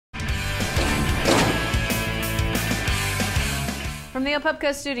From the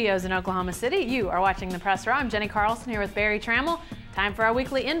Opupka Studios in Oklahoma City, you are watching The Press Row. I'm Jenny Carlson here with Barry Trammell. Time for our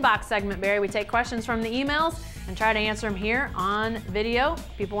weekly inbox segment, Barry. We take questions from the emails and try to answer them here on video.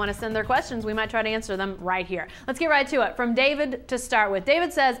 If people want to send their questions, we might try to answer them right here. Let's get right to it. From David to start with.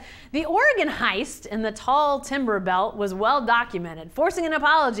 David says, the Oregon heist in the tall timber belt was well documented, forcing an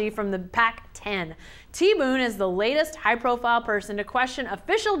apology from the Pac-10. T-Boone is the latest high-profile person to question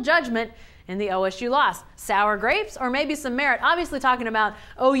official judgment in the OSU loss. Sour grapes or maybe some merit? Obviously talking about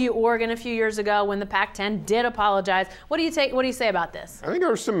OU Oregon a few years ago when the Pac-10 did apologize. What do you say about this? I think there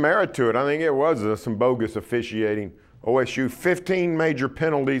was some merit to it. I think it was some bogus officiating. OSU, 15 major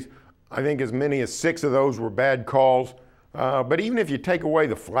penalties. I think as many as 6 of those were bad calls. But even if you take away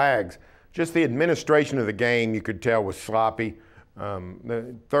the flags, just the administration of the game you could tell was sloppy.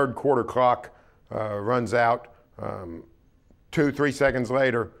 The third quarter clock runs out. 2-3 seconds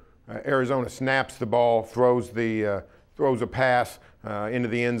later, Arizona snaps the ball, throws a pass into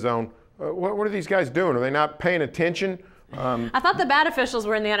the end zone. What are these guys doing? Are they not paying attention? I thought the bad officials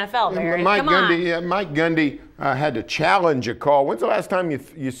were in the NFL, Barry. Mike Gundy had to challenge a call. When's the last time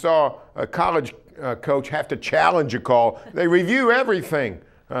you saw a college coach have to challenge a call? They review everything.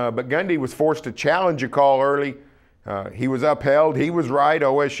 But Gundy was forced to challenge a call early. He was upheld. He was right.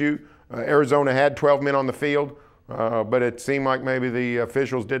 OSU, Arizona had 12 men on the field. But it seemed like maybe the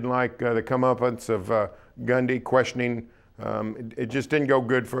officials didn't like the comeuppance of Gundy questioning. It just didn't go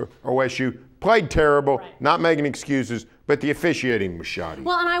good for OSU. Played terrible, right. Not making excuses, but the officiating was shoddy.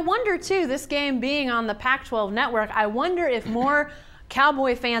 Well, and I wonder, too, this game being on the Pac-12 network, I wonder if more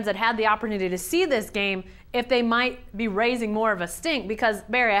Cowboy fans that had the opportunity to see this game, if they might be raising more of a stink. Because,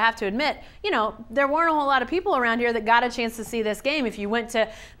 Barry, I have to admit, there weren't a whole lot of people around here that got a chance to see this game. If you went to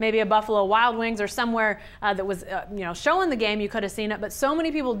maybe a Buffalo Wild Wings or somewhere that was, showing the game, you could have seen it. But so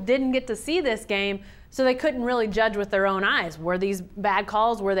many people didn't get to see this game, so they couldn't really judge with their own eyes. Were these bad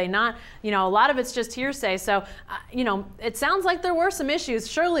calls? Were they not? A lot of it's just hearsay. So, it sounds like there were some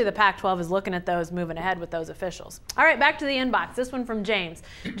issues. Surely the Pac-12 is looking at those, moving ahead with those officials. All right, back to the inbox. This one from James.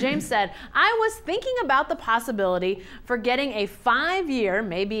 James said, I was thinking about the possibility for getting a 5-year,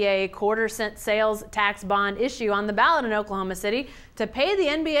 maybe a quarter-cent sales tax bond issue on the ballot in Oklahoma City to pay the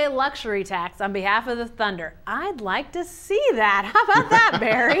NBA luxury tax on behalf of the Thunder. I'd like to see that. How about that,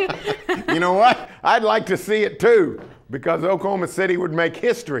 Barry? You know what? I'd like to see it too, because Oklahoma City would make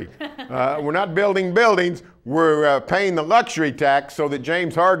history. We're not building buildings. We're paying the luxury tax so that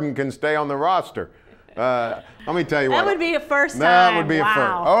James Harden can stay on the roster. Let me tell you what. That would be a first time. That would be wow. a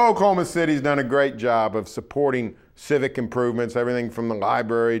first. Oklahoma City's done a great job of supporting civic improvements, everything from the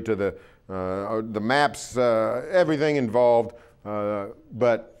library to the maps, everything involved.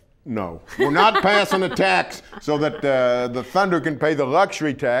 But no, we're not passing a tax so that the Thunder can pay the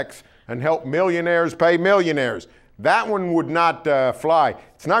luxury tax and help millionaires pay millionaires. That one would not fly.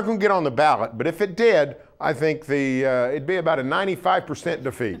 It's not going to get on the ballot, but if it did, I think it'd be about a 95%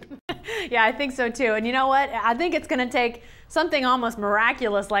 defeat. Yeah, I think so too. And you know what? I think it's going to take something almost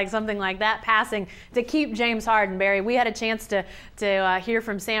miraculous, like something like that passing, to keep James Harden. Barry, we had a chance to hear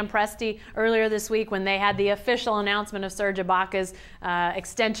from Sam Presti earlier this week when they had the official announcement of Serge Ibaka's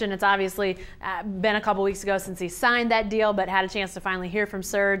extension. It's obviously been a couple weeks ago since he signed that deal, but had a chance to finally hear from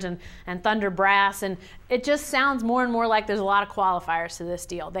Serge and Thunder Brass. And it just sounds more and more like there's a lot of qualifiers to this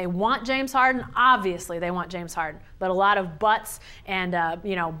deal. They want James Harden. Obviously, they want James Harden. But a lot of buts and,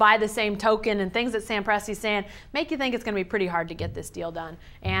 by the same token and things that Sam Presti's saying make you think it's going to be pretty hard to get this deal done.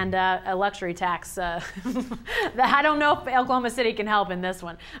 And a luxury tax, I don't know if Oklahoma City can help in this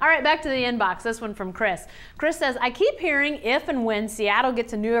one. All right, back to the inbox. This one from Chris. Chris says, I keep hearing if and when Seattle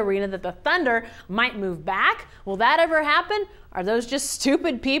gets a new arena that the Thunder might move back. Will that ever happen? Are those just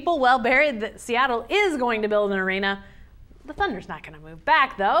stupid people? Well, Barry, Seattle is going to build an arena. The Thunder's not going to move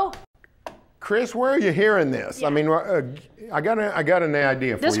back, though. Chris, where are you hearing this? Yeah. I mean, I got an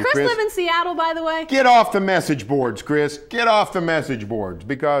idea for you, Chris. Does Chris live in Seattle, by the way? Get off the message boards, Chris. Get off the message boards,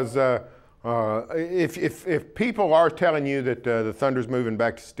 because if people are telling you that the Thunder's moving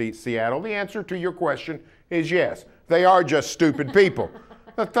back to Seattle, the answer to your question is yes. They are just stupid people.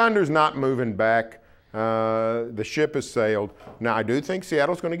 The Thunder's not moving back. The ship has sailed. Now, I do think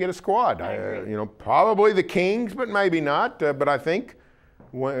Seattle's going to get a squad. Probably the Kings, but maybe not. But I think,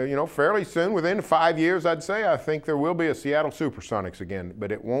 fairly soon, within 5 years, I'd say, I think there will be a Seattle Supersonics again.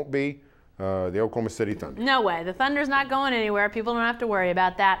 But it won't be the Oklahoma City Thunder. No way. The Thunder's not going anywhere. People don't have to worry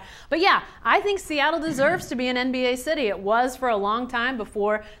about that. But yeah, I think Seattle deserves to be an NBA city. It was for a long time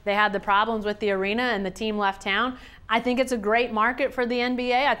before they had the problems with the arena and the team left town. I think it's a great market for the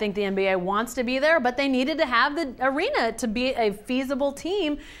NBA. I think the NBA wants to be there, but they needed to have the arena to be a feasible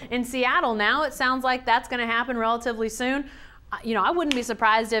team in Seattle. Now it sounds like that's going to happen relatively soon. you know, I wouldn't be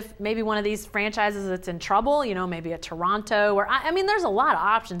surprised if maybe one of these franchises that's in trouble, you know, maybe a Toronto, or I mean, there's a lot of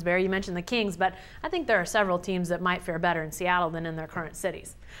options, Barry. You mentioned the Kings, but I think there are several teams that might fare better in Seattle than in their current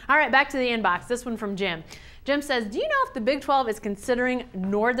cities. All right, back to the inbox. This one from Jim. Jim says, do you know if the Big 12 is considering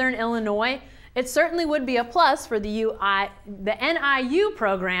Northern Illinois? It certainly would be a plus for the NIU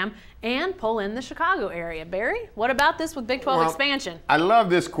program and pull in the Chicago area. Barry, what about this with Big 12 expansion? I love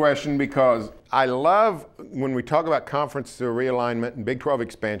this question because I love when we talk about conference realignment and Big 12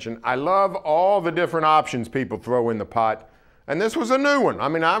 expansion, I love all the different options people throw in the pot. And this was a new one. I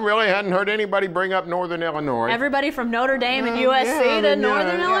mean, I really hadn't heard anybody bring up Northern Illinois. Everybody from Notre Dame and USC to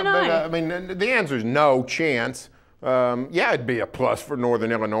Northern Illinois. But, I mean, the answer is no chance. Yeah, it'd be a plus for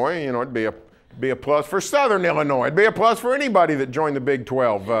Northern Illinois. You know, it'd be a plus for Southern Illinois. It'd be a plus for anybody that joined the Big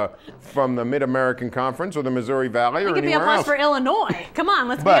 12 from the Mid-American Conference or the Missouri Valley or anywhere else. It could be a plus for Illinois. Come on,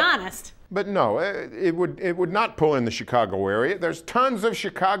 let's be honest. But no, it would not pull in the Chicago area. There's tons of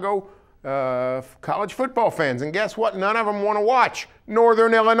Chicago college football fans, and guess what? None of them want to watch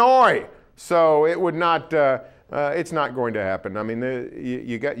Northern Illinois. So it would not. It's not going to happen. I mean,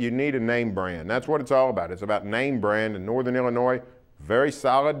 you need a name brand. That's what it's all about. It's about name brand. And Northern Illinois, very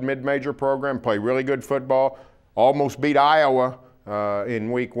solid mid-major program, play really good football, almost beat Iowa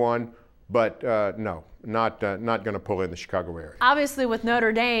in week 1, but no, not going to pull in the Chicago area. Obviously, with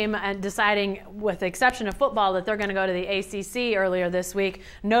Notre Dame deciding, with the exception of football, that they're going to go to the ACC earlier this week,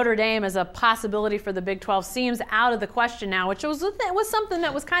 Notre Dame as a possibility for the Big 12 seems out of the question now, which was something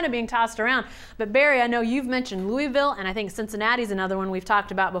that was kind of being tossed around. But Barry, I know you've mentioned Louisville, and I think Cincinnati's another one we've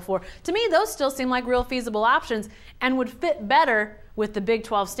talked about before. To me, those still seem like real feasible options and would fit better with the Big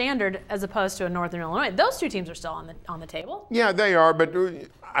 12 standard as opposed to a Northern Illinois. Those two teams are still on the table. Yeah, they are, but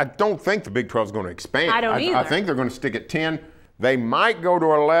I don't think the Big 12 is going to expand. I don't either. I think they're going to stick at 10. They might go to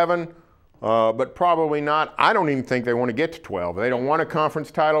 11, but probably not. I don't even think they want to get to 12. They don't want a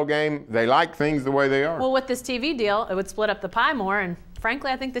conference title game. They like things the way they are. Well, with this TV deal, it would split up the pie more, and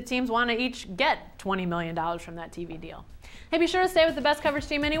frankly, I think the teams want to each get $20 million from that TV deal. Hey, be sure to stay with the best coverage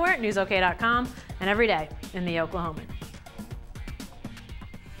team anywhere at newsok.com and every day in the Oklahoman.